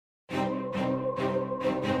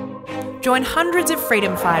Join hundreds of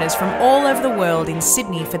freedom fighters from all over the world in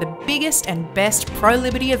Sydney for the biggest and best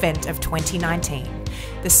pro-liberty event of 2019.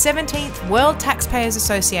 The 17th World Taxpayers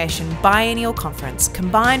Association Biennial Conference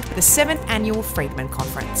combined with the 7th Annual Friedman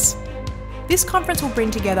Conference. This conference will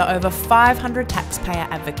bring together over 500 taxpayer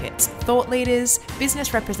advocates, thought leaders,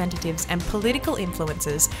 business representatives and political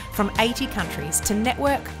influencers from 80 countries to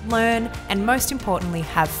network, learn and most importantly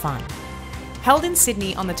have fun. Held in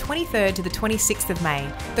Sydney on the 23rd to the 26th of May,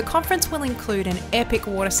 the conference will include an epic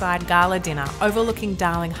waterside gala dinner overlooking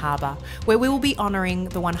Darling Harbour, where we will be honouring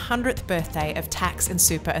the 100th birthday of Tax and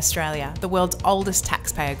Super Australia, the world's oldest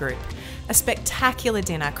taxpayer group. A spectacular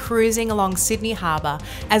dinner cruising along Sydney Harbour,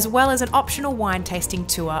 as well as an optional wine tasting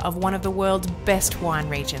tour of one of the world's best wine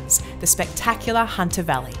regions, the spectacular Hunter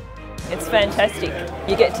Valley. It's fantastic.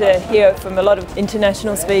 You get to hear from a lot of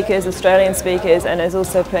international speakers, Australian speakers, and there's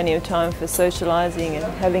also plenty of time for socialising and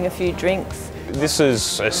having a few drinks. This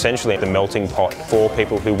is essentially the melting pot for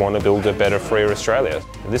people who want to build a better, freer Australia.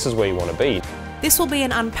 This is where you want to be. This will be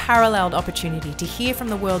an unparalleled opportunity to hear from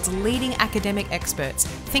the world's leading academic experts,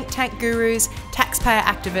 think tank gurus, taxpayer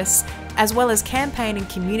activists, as well as campaign and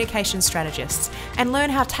communication strategists, and learn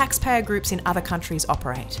how taxpayer groups in other countries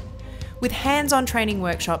operate. With hands-on training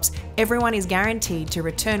workshops, everyone is guaranteed to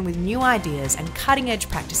return with new ideas and cutting-edge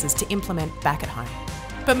practices to implement back at home.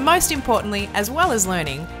 But most importantly, as well as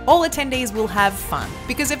learning, all attendees will have fun,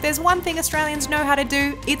 because if there's one thing Australians know how to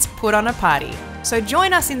do, it's put on a party. So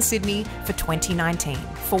join us in Sydney for 2019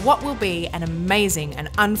 for what will be an amazing and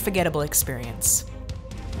unforgettable experience.